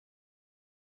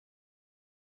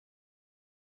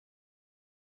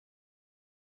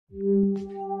Hey,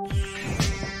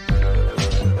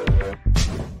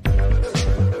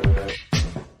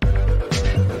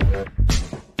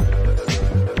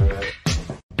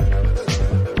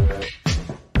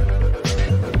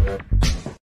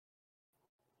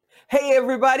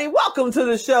 everybody. Welcome to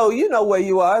the show. You know where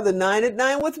you are, the 9 at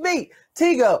 9 with me,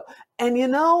 Tigo.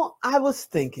 And I was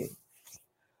thinking,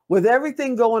 with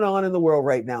everything going on in the world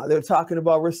right now, they're talking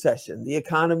about recession. The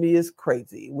economy is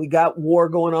crazy. We got war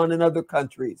going on in other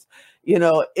countries.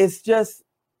 It's just,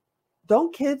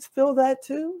 don't kids feel that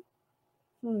too?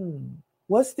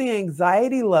 What's the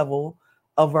anxiety level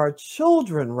of our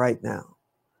children right now?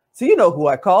 So you know who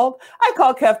I called. I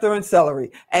called Catherine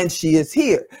Celery, and she is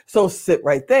here. So sit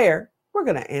right there. We're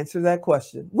going to answer that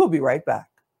question. We'll be right back.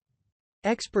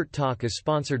 Expert Talk is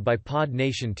sponsored by Pod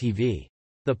Nation TV,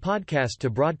 the podcast to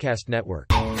broadcast network.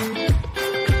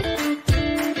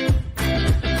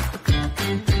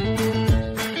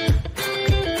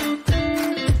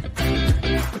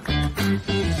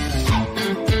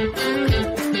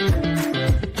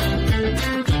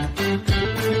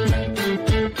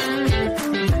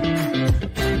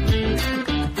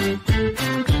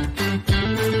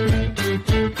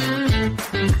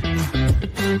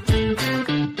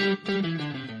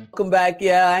 Welcome back.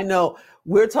 Yeah, I know.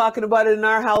 We're talking about it in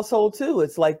our household too.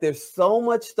 It's like there's so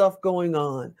much stuff going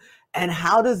on. And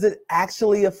how does it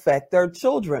actually affect our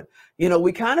children?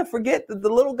 We kind of forget that the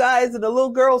little guys and the little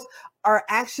girls are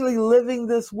actually living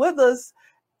this with us,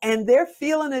 and they're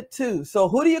feeling it too. So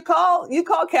who do you call? You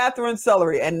call Catherine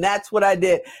Celery, and that's what I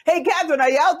did. Hey, Catherine, are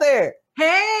you out there?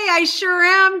 Hey, I sure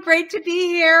am. Great to be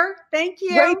here. Thank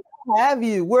you. Great to have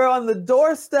you. We're on the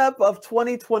doorstep of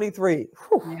 2023.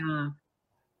 Whew. Yeah.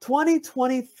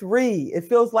 2023. It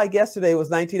feels like yesterday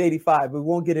was 1985. We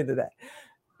won't get into that.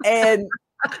 And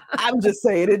I'm just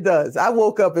saying it does. I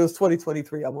woke up, it was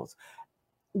 2023 almost.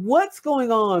 What's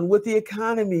going on with the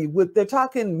economy? They're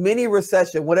talking mini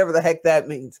recession, whatever the heck that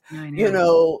means. I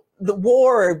know. The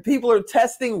war, people are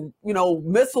testing,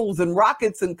 missiles and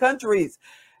rockets in countries.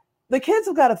 The kids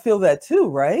have got to feel that too,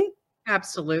 right?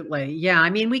 Absolutely. Yeah.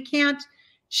 I mean, we can't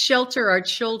shelter our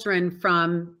children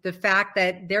from the fact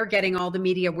that they're getting all the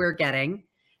media we're getting.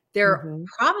 They're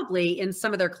probably in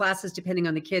some of their classes, depending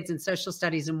on the kids in social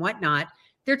studies and whatnot,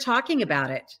 they're talking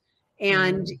about it.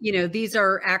 And, these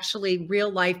are actually real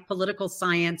life political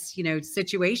science,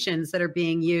 situations that are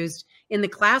being used in the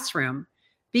classroom,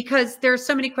 because there are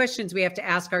so many questions we have to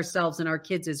ask ourselves and our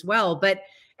kids as well. But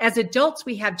as adults,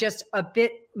 we have just a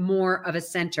bit more of a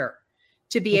center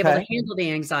to be able to handle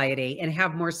the anxiety and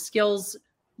have more skills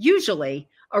usually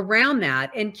around that,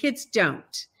 and kids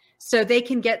don't. So they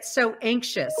can get so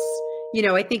anxious.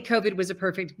 I think COVID was a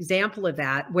perfect example of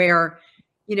that, where,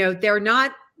 they're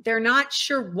not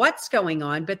sure what's going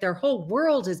on, but their whole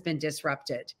world has been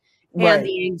disrupted. Right. And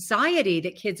the anxiety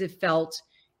that kids have felt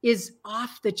is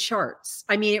off the charts.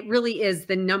 I mean, it really is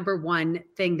the number one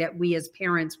thing that we as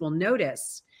parents will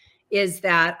notice, is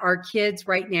that our kids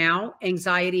right now,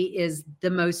 anxiety is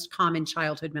the most common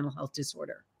childhood mental health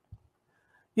disorder.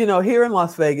 Here in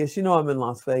Las Vegas, I'm in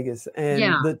Las Vegas, and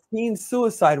the teen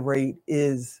suicide rate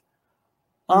is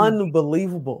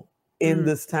unbelievable in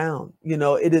this town.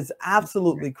 It is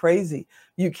absolutely crazy.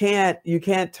 You can't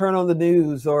turn on the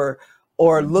news or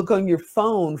look on your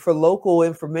phone for local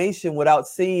information without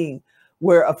seeing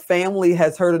where a family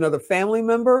has hurt another family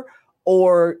member,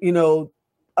 or,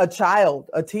 a child,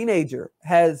 a teenager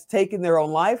has taken their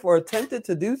own life or attempted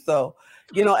to do so.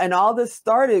 And all this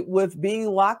started with being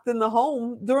locked in the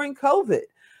home during COVID.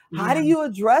 How do you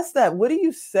address that? What do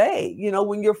you say?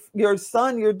 When your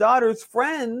son, your daughter's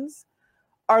friends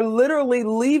are literally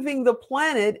leaving the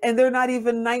planet and they're not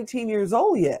even 19 years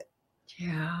old yet.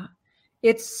 Yeah,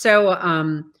 it's so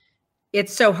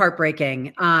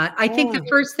heartbreaking. I think the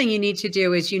first thing you need to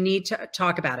do is you need to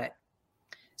talk about it.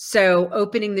 So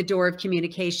opening the door of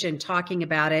communication, talking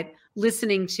about it,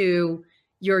 listening to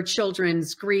your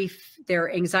children's grief,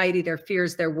 their anxiety, their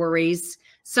fears, their worries.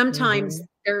 Sometimes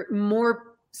they're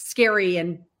more scary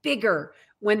and bigger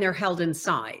when they're held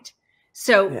inside.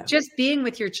 So just being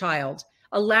with your child,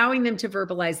 allowing them to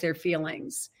verbalize their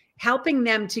feelings, helping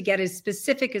them to get as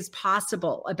specific as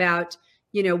possible about,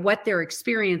 what they're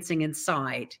experiencing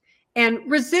inside, and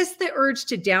resist the urge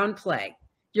to downplay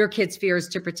your kids' fears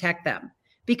to protect them,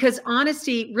 because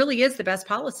honesty really is the best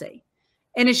policy.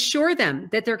 And assure them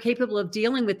that they're capable of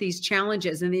dealing with these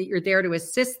challenges and that you're there to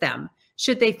assist them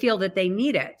should they feel that they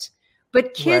need it.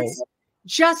 But kids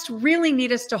just really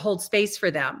need us to hold space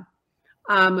for them.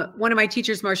 One of my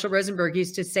teachers, Marshall Rosenberg,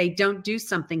 used to say, don't do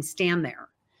something, stand there.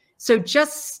 So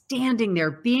just standing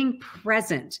there, being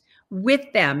present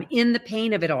with them in the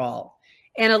pain of it all,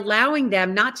 and allowing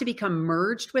them not to become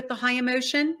merged with the high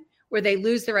emotion where they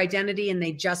lose their identity and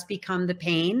they just become the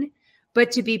pain, but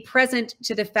to be present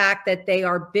to the fact that they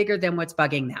are bigger than what's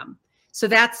bugging them. So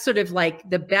that's sort of like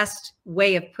the best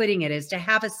way of putting it, is to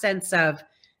have a sense of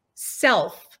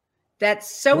self that's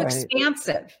so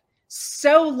expansive,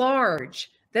 so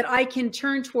large, that I can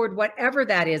turn toward whatever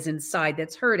that is inside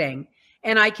that's hurting.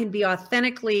 And I can be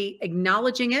authentically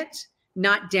acknowledging it,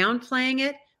 not downplaying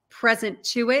it, present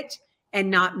to it, and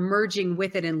not merging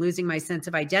with it and losing my sense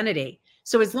of identity.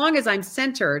 So as long as I'm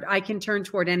centered, I can turn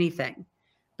toward anything.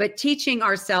 But teaching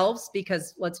ourselves,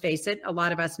 because let's face it, a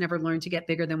lot of us never learn to get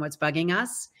bigger than what's bugging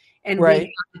us. And we have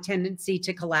a tendency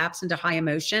to collapse into high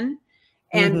emotion.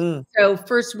 And so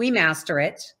first we master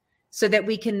it so that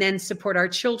we can then support our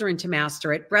children to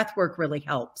master it. Breath work really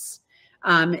helps.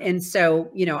 And so,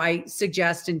 you know, I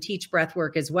suggest and teach breath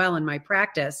work as well in my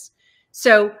practice.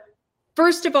 So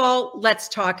first of all, let's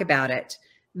talk about it.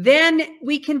 Then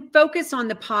we can focus on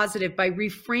the positive by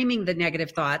reframing the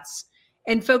negative thoughts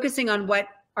and focusing on what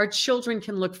our children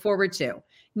can look forward to,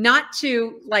 not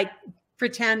to like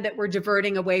pretend that we're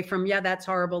diverting away from, yeah, that's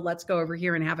horrible, let's go over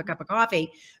here and have a cup of coffee.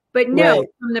 But no,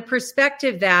 from the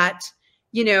perspective that,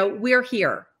 you know, we're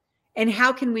here and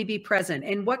how can we be present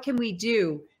and what can we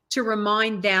do to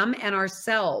remind them and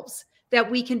ourselves that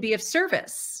we can be of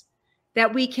service,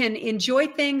 that we can enjoy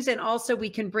things, and also we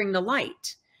can bring the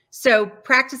light. So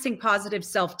practicing positive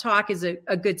self-talk is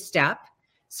a good step.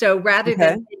 So rather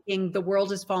than thinking the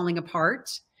world is falling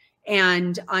apart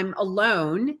and I'm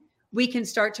alone, we can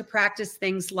start to practice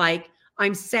things like,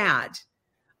 I'm sad,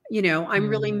 you know, I'm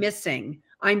really missing,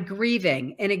 I'm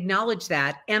grieving, and acknowledge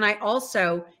that. And I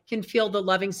also can feel the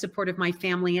loving support of my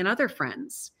family and other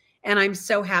friends. And I'm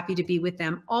so happy to be with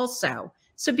them also.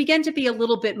 So begin to be a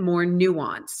little bit more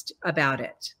nuanced about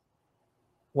it.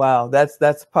 Wow,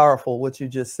 that's powerful what you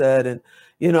just said. And,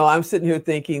 you know, I'm sitting here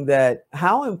thinking that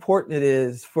how important it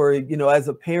is for, you know, as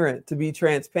a parent to be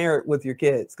transparent with your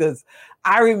kids. Because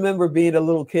I remember being a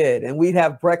little kid and we'd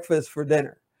have breakfast for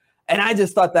dinner. And I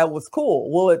just thought that was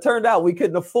cool. Well, it turned out we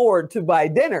couldn't afford to buy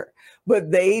dinner, but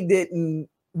they didn't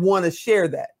want to share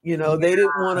that. You know, they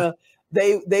didn't want to.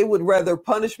 They would rather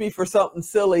punish me for something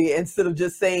silly instead of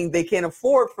just saying they can't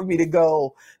afford for me to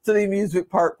go to the amusement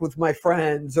park with my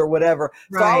friends or whatever.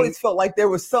 So I always felt like there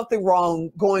was something wrong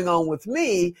going on with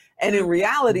me. And in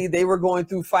reality, they were going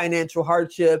through financial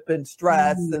hardship and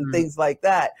stress and things like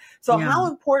that. So how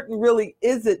important really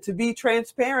is it to be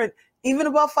transparent, even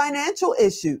about financial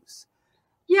issues?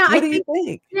 Yeah, what do you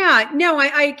think? Yeah, no,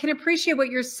 I can appreciate what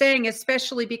you're saying,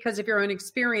 especially because of your own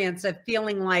experience of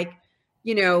feeling like,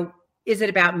 you know, is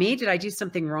it about me? Did I do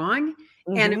something wrong?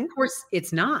 And of course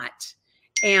it's not.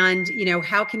 And, you know,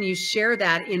 how can you share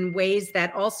that in ways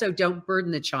that also don't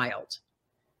burden the child?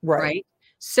 Right.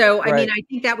 So, I mean, I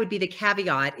think that would be the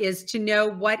caveat, is to know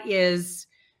what is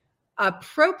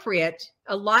appropriate,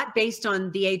 a lot based on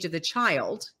the age of the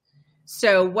child.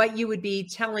 So what you would be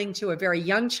telling to a very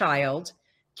young child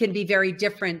can be very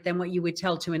different than what you would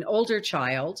tell to an older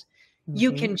child.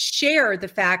 You can share the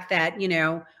fact that, you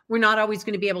know, we're not always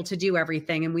going to be able to do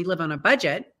everything and we live on a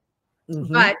budget.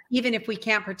 But even if we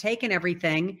can't partake in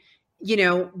everything, you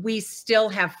know, we still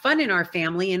have fun in our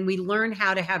family and we learn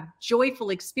how to have joyful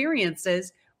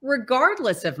experiences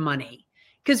regardless of money.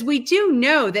 Because we do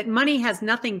know that money has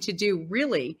nothing to do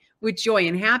really with joy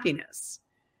and happiness,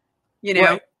 you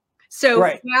know? So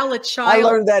while a child— I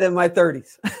learned that in my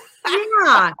 30s.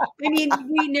 Yeah. I mean,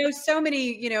 we know so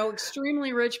many, you know,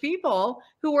 extremely rich people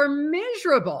who are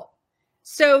miserable.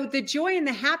 So the joy and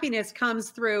the happiness comes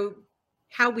through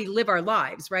how we live our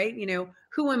lives, right? You know,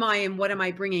 who am I and what am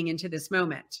I bringing into this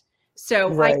moment?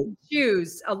 So I can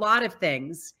choose a lot of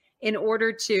things in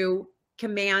order to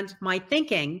command my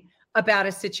thinking about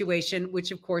a situation,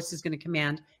 which of course is going to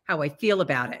command how I feel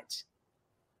about it.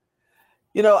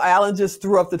 You know, Alan just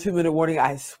threw up the 2-minute warning.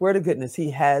 I swear to goodness, he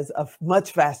has a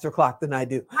much faster clock than I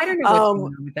do. I don't know what's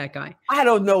going on with that guy. I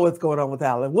don't know what's going on with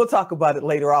Alan. We'll talk about it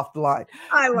later off the line.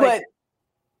 But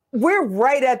we're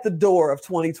right at the door of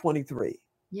 2023.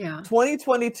 Yeah.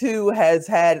 2022 has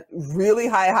had really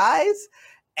high highs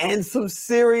and some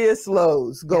serious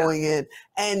lows going in.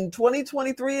 And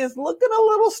 2023 is looking a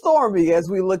little stormy as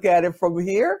we look at it from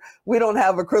here. We don't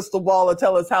have a crystal ball to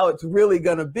tell us how it's really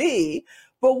going to be.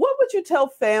 But what would you tell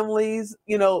families,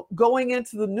 you know, going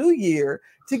into the new year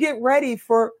to get ready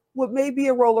for what may be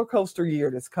a roller coaster year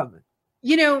that's coming?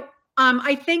 You know,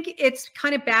 I think it's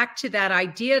kind of back to that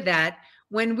idea that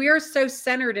when we're so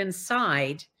centered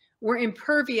inside, we're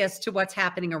impervious to what's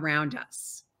happening around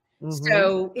us.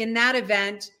 So in that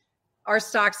event, our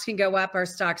stocks can go up, our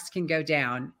stocks can go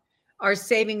down. our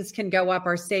savings can go up,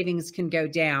 our savings can go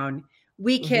down.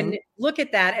 We can look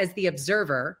at that as the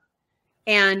observer,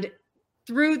 and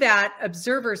through that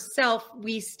observer self,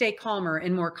 we stay calmer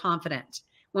and more confident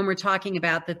when we're talking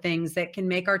about the things that can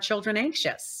make our children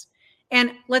anxious.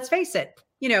 And let's face it,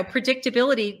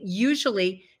 predictability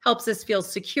usually helps us feel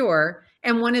secure.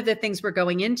 And one of the things we're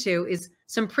going into is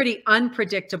some pretty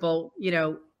unpredictable,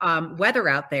 weather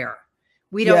out there.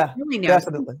 We don't really know.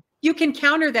 Definitely. You can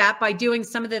counter that by doing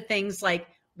some of the things like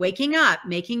waking up,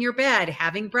 making your bed,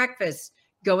 having breakfast,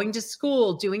 going to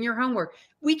school, doing your homework.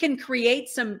 We can create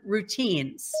some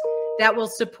routines that will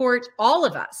support all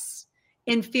of us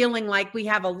in feeling like we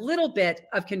have a little bit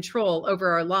of control over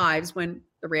our lives, when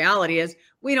the reality is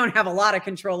we don't have a lot of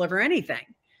control over anything.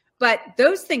 But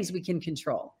those things we can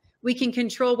control. We can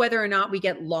control whether or not we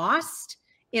get lost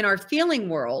in our feeling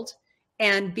world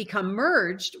and become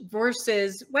merged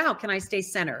versus, wow, can I stay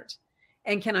centered?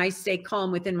 And can I stay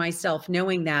calm within myself,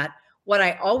 knowing that what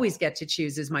I always get to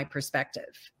choose is my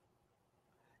perspective.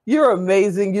 You're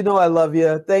amazing. I love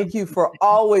you. Thank you for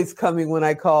always coming when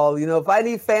I call. If I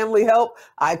need family help,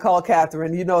 I call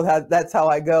Catherine. That's how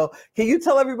I go. Can you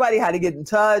tell everybody how to get in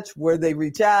touch, where they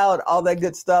reach out, all that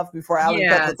good stuff before Alan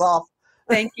cuts us off?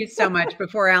 Thank you so much.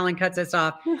 Before Alan cuts us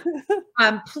off,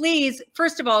 please,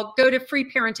 first of all, go to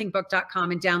freeparentingbook.com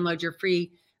and download your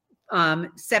free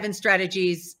 7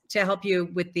 strategies to help you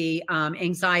with the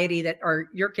anxiety that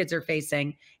your kids are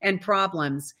facing and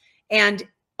problems. And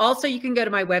also, you can go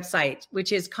to my website,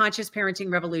 which is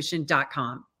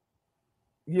consciousparentingrevolution.com.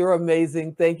 You're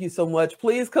amazing. Thank you so much.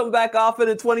 Please come back often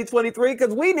in 2023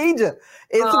 because we need you.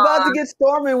 It's about to get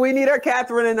stormy. We need our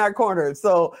Catherine in our corner.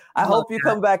 So I hope you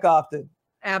come back often.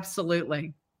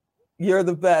 Absolutely. You're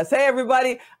the best. Hey,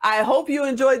 everybody. I hope you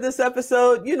enjoyed this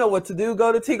episode. You know what to do.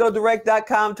 Go to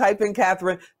tigodirect.com, type in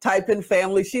Catherine, type in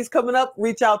family. She's coming up.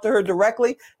 Reach out to her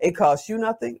directly. It costs you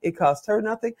nothing. It costs her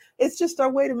nothing. It's just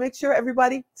our way to make sure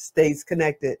everybody stays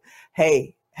connected.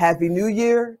 Hey, Happy New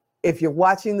Year if you're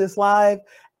watching this live.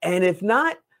 And if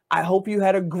not, I hope you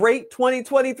had a great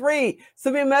 2023.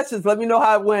 Send me a message. Let me know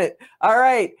how it went. All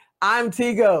right. I'm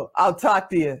Tigo. I'll talk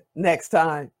to you next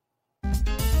time.